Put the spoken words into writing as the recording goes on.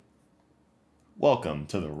Welcome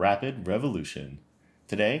to the Rapid Revolution.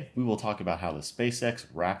 Today, we will talk about how the SpaceX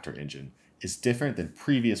Raptor engine is different than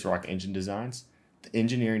previous rocket engine designs, the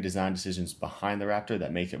engineering design decisions behind the Raptor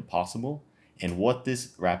that make it possible, and what this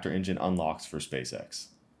Raptor engine unlocks for SpaceX.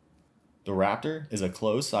 The Raptor is a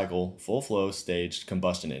closed-cycle, full-flow staged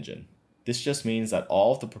combustion engine. This just means that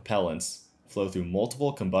all of the propellants flow through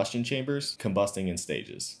multiple combustion chambers, combusting in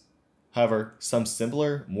stages. However, some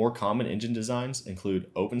simpler, more common engine designs include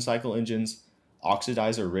open-cycle engines,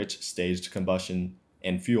 oxidizer-rich staged combustion,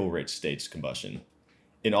 and fuel-rich staged combustion.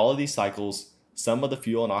 In all of these cycles, some of the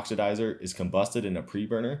fuel and oxidizer is combusted in a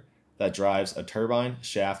preburner that drives a turbine,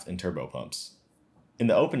 shaft, and turbopumps. In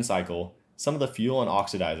the open cycle, some of the fuel and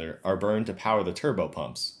oxidizer are burned to power the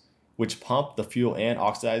turbopumps, which pump the fuel and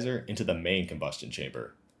oxidizer into the main combustion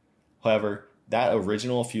chamber. However, that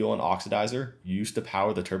original fuel and oxidizer used to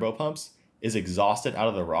power the turbopumps is exhausted out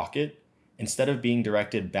of the rocket instead of being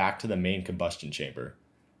directed back to the main combustion chamber.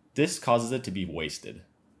 This causes it to be wasted.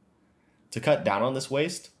 To cut down on this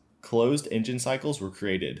waste, closed engine cycles were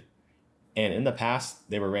created, and in the past,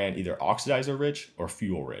 they were ran either oxidizer-rich or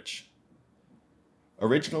fuel-rich.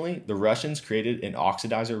 Originally, the Russians created an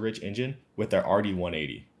oxidizer-rich engine with their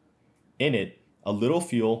RD-180. In it, a little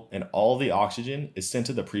fuel and all the oxygen is sent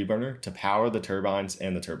to the preburner to power the turbines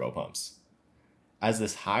and the turbopumps. As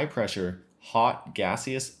this high-pressure, hot,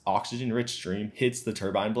 gaseous, oxygen-rich stream hits the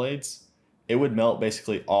turbine blades, it would melt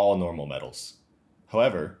basically all normal metals.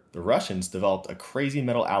 However, the Russians developed a crazy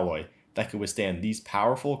metal alloy that could withstand these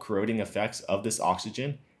powerful corroding effects of this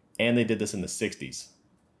oxygen, and they did this in the 60s.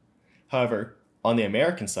 However, on the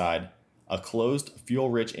American side, a closed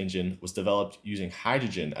fuel-rich engine was developed using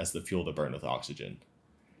hydrogen as the fuel to burn with oxygen.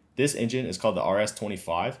 This engine is called the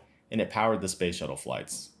RS-25, and it powered the space shuttle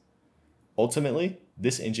flights. Ultimately,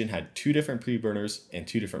 this engine had two different preburners and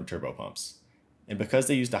two different turbopumps. And because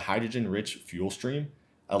they used a hydrogen-rich fuel stream,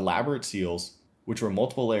 elaborate seals, which were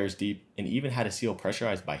multiple layers deep and even had a seal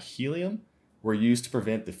pressurized by helium, were used to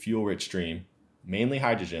prevent the fuel-rich stream, mainly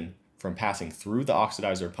hydrogen, from passing through the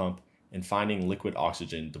oxidizer pump and finding liquid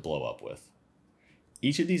oxygen to blow up with.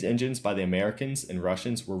 Each of these engines by the Americans and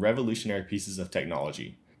Russians were revolutionary pieces of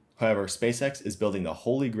technology. However, SpaceX is building the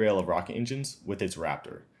holy grail of rocket engines with its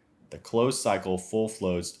Raptor, the closed-cycle,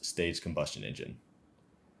 full-flow staged combustion engine.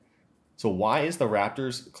 So why is the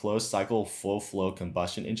Raptor's closed-cycle, full-flow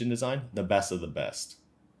combustion engine design the best of the best?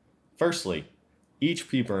 Firstly, each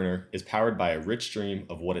preburner is powered by a rich stream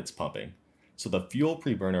of what it's pumping. So the fuel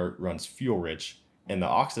preburner runs fuel-rich, and the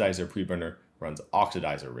oxidizer preburner runs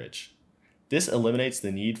oxidizer-rich. This eliminates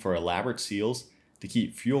the need for elaborate seals to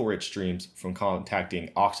keep fuel-rich streams from contacting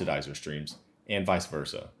oxidizer streams, and vice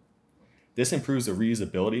versa. This improves the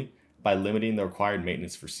reusability by limiting the required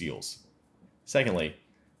maintenance for seals. Secondly,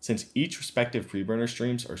 since each respective preburner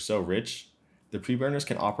streams are so rich, the preburners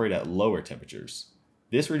can operate at lower temperatures.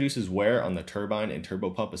 This reduces wear on the turbine and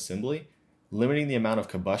turbopump assembly, limiting the amount of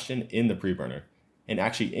combustion in the preburner, and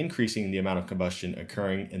actually increasing the amount of combustion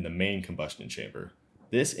occurring in the main combustion chamber.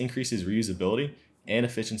 This increases reusability and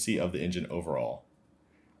efficiency of the engine overall.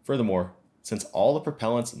 Furthermore, since all the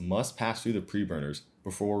propellants must pass through the preburners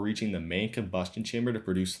before reaching the main combustion chamber to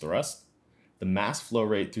produce thrust, the mass flow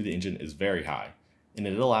rate through the engine is very high, and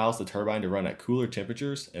it allows the turbine to run at cooler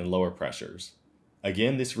temperatures and lower pressures.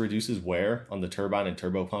 Again, this reduces wear on the turbine and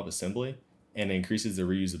turbopump assembly and increases the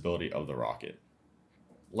reusability of the rocket.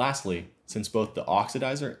 Lastly, since both the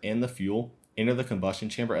oxidizer and the fuel enter the combustion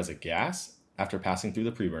chamber as a gas after passing through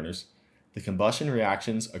the preburners, the combustion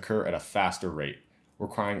reactions occur at a faster rate,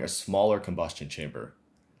 requiring a smaller combustion chamber.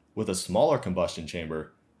 With a smaller combustion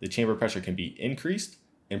chamber, the chamber pressure can be increased,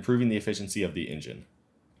 improving the efficiency of the engine.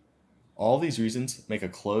 All these reasons make a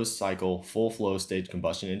closed-cycle, full-flow staged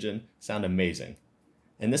combustion engine sound amazing,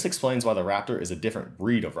 and this explains why the Raptor is a different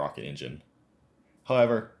breed of rocket engine.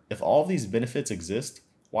 However, if all of these benefits exist,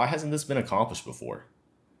 why hasn't this been accomplished before?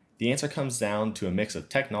 The answer comes down to a mix of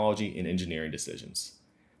technology and engineering decisions.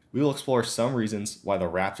 We will explore some reasons why the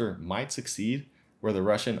Raptor might succeed where the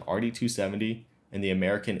Russian RD-270 and the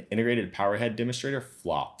American Integrated Powerhead Demonstrator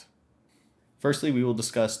flopped. Firstly, we will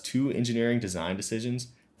discuss two engineering design decisions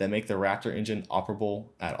that make the Raptor engine operable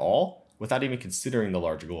at all without even considering the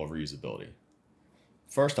larger goal of reusability.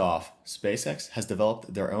 First off, SpaceX has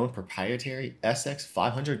developed their own proprietary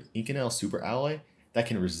SX500 Inconel superalloy that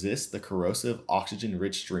can resist the corrosive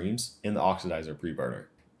oxygen-rich streams in the oxidizer preburner.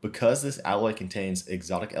 Because this alloy contains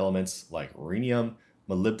exotic elements like rhenium,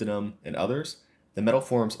 molybdenum, and others, the metal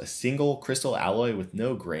forms a single crystal alloy with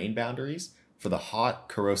no grain boundaries for the hot,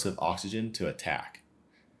 corrosive oxygen to attack.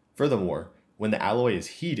 Furthermore, when the alloy is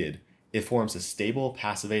heated, it forms a stable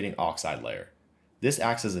passivating oxide layer. This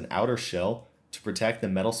acts as an outer shell to to protect the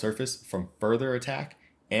metal surface from further attack,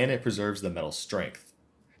 and it preserves the metal's strength.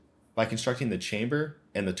 By constructing the chamber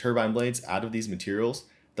and the turbine blades out of these materials,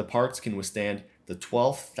 the parts can withstand the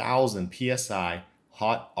 12,000 psi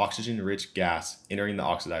hot oxygen-rich gas entering the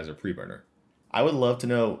oxidizer preburner. I would love to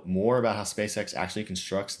know more about how SpaceX actually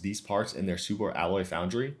constructs these parts in their superalloy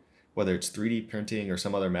foundry, whether it's 3D printing or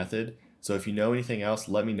some other method, so if you know anything else,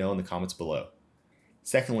 let me know in the comments below.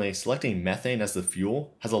 Secondly, selecting methane as the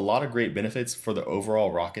fuel has a lot of great benefits for the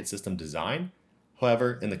overall rocket system design.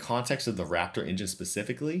 However, in the context of the Raptor engine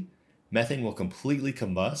specifically, methane will completely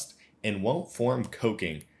combust and won't form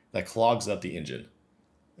coking that clogs up the engine.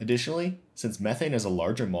 Additionally, since methane is a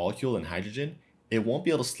larger molecule than hydrogen, it won't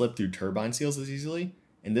be able to slip through turbine seals as easily,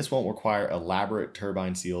 and this won't require elaborate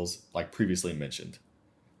turbine seals like previously mentioned.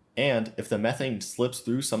 And if the methane slips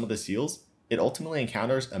through some of the seals, it ultimately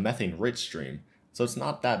encounters a methane-rich stream, so it's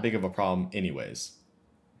not that big of a problem anyways.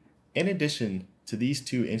 In addition to these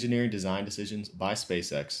two engineering design decisions by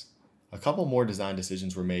SpaceX, a couple more design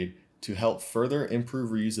decisions were made to help further improve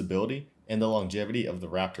reusability and the longevity of the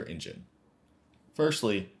Raptor engine.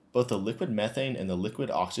 Firstly, both the liquid methane and the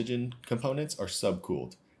liquid oxygen components are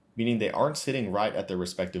subcooled, meaning they aren't sitting right at their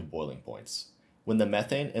respective boiling points. When the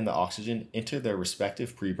methane and the oxygen enter their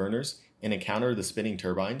respective preburners and encounter the spinning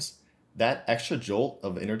turbines, that extra jolt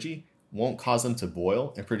of energy won't cause them to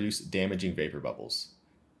boil and produce damaging vapor bubbles.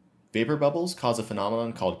 Vapor bubbles cause a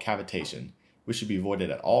phenomenon called cavitation, which should be avoided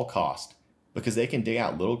at all costs because they can dig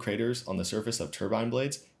out little craters on the surface of turbine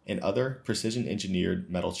blades and other precision-engineered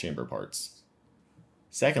metal chamber parts.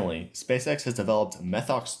 Secondly, SpaceX has developed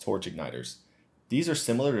Methox torch igniters. These are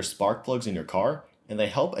similar to spark plugs in your car, and they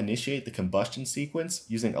help initiate the combustion sequence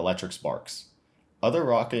using electric sparks. Other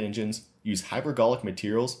rocket engines use hypergolic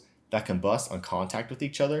materials that combust on contact with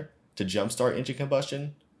each other to jumpstart engine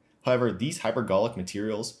combustion. However, these hypergolic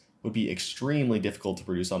materials would be extremely difficult to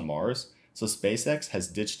produce on Mars, so SpaceX has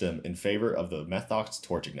ditched them in favor of the Methox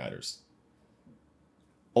torch igniters.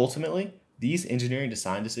 Ultimately, these engineering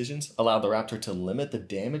design decisions allow the Raptor to limit the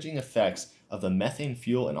damaging effects of the methane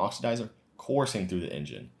fuel and oxidizer coursing through the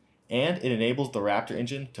engine, and it enables the Raptor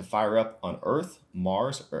engine to fire up on Earth,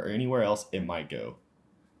 Mars, or anywhere else it might go.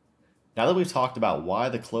 Now that we've talked about why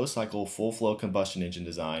the closed-cycle full-flow combustion engine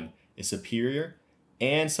design is superior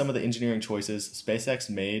and some of the engineering choices SpaceX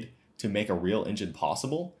made to make a real engine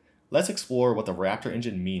possible, let's explore what the Raptor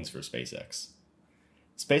engine means for SpaceX.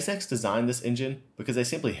 SpaceX designed this engine because they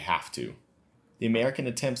simply have to. The American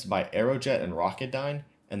attempts by Aerojet and Rocketdyne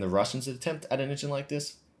and the Russians' attempt at an engine like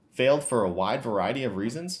this failed for a wide variety of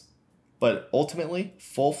reasons, but ultimately,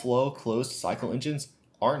 full-flow closed-cycle engines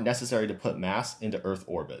aren't necessary to put mass into Earth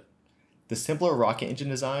orbit. The simpler rocket engine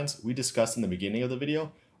designs we discussed in the beginning of the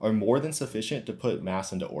video are more than sufficient to put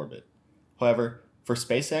mass into orbit. However, for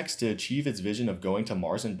SpaceX to achieve its vision of going to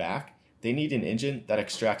Mars and back, they need an engine that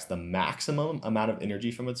extracts the maximum amount of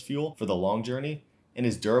energy from its fuel for the long journey and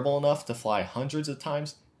is durable enough to fly hundreds of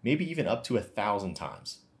times, maybe even up to 1,000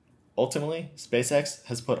 times. Ultimately, SpaceX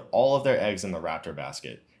has put all of their eggs in the Raptor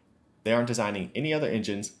basket. They aren't designing any other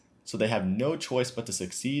engines, so they have no choice but to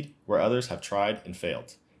succeed where others have tried and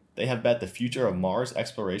failed. They have bet the future of Mars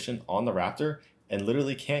exploration on the Raptor and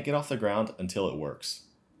literally can't get off the ground until it works.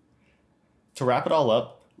 To wrap it all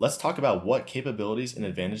up, let's talk about what capabilities and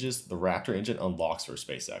advantages the Raptor engine unlocks for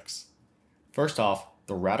SpaceX. First off,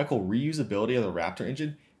 the radical reusability of the Raptor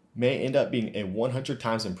engine may end up being a 100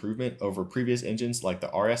 times improvement over previous engines like the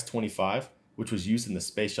RS-25, which was used in the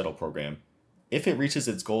Space Shuttle program, if it reaches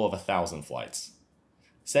its goal of 1,000 flights.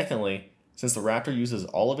 Secondly, since the Raptor uses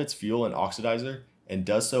all of its fuel and oxidizer and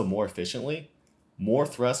does so more efficiently, more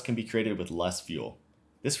thrust can be created with less fuel.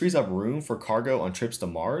 This frees up room for cargo on trips to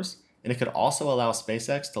Mars, and it could also allow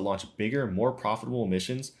SpaceX to launch bigger, more profitable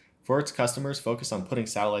missions for its customers focused on putting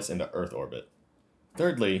satellites into Earth orbit.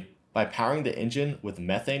 Thirdly, by powering the engine with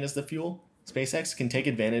methane as the fuel, SpaceX can take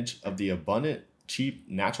advantage of the abundant, cheap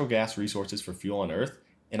natural gas resources for fuel on Earth,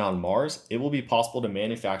 and on Mars, it will be possible to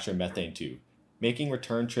manufacture methane too, making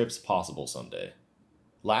return trips possible someday.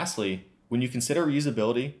 Lastly, when you consider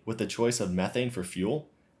reusability with the choice of methane for fuel,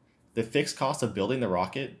 the fixed cost of building the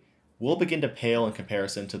rocket will begin to pale in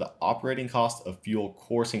comparison to the operating cost of fuel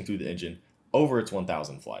coursing through the engine over its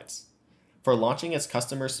 1,000 flights. For launching its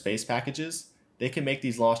customers' space packages, they can make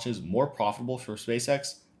these launches more profitable for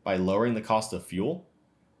SpaceX by lowering the cost of fuel.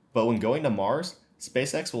 But when going to Mars,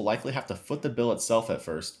 SpaceX will likely have to foot the bill itself at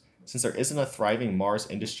first, since there isn't a thriving Mars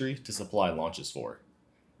industry to supply launches for.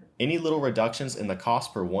 Any little reductions in the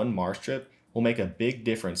cost per one Mars trip will make a big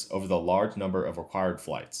difference over the large number of required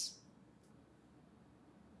flights.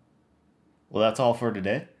 Well, that's all for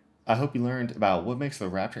today. I hope you learned about what makes the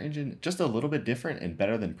Raptor engine just a little bit different and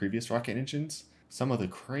better than previous rocket engines, some of the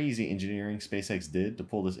crazy engineering SpaceX did to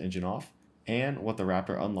pull this engine off, and what the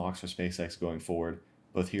Raptor unlocks for SpaceX going forward,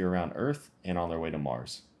 both here around Earth and on their way to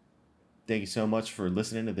Mars. Thank you so much for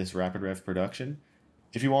listening to this Rapid Rev production.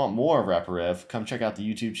 If you want more of Rapid Rev, come check out the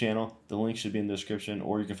YouTube channel. The link should be in the description,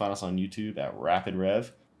 or you can find us on YouTube at Rapid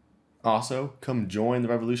Rev. Also, come join the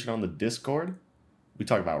revolution on the Discord. We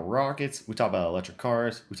talk about rockets, we talk about electric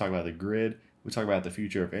cars, we talk about the grid, we talk about the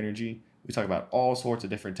future of energy, we talk about all sorts of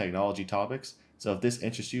different technology topics. So if this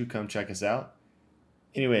interests you, come check us out.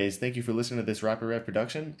 Anyways, thank you for listening to this Rapid Rev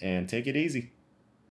production, and take it easy.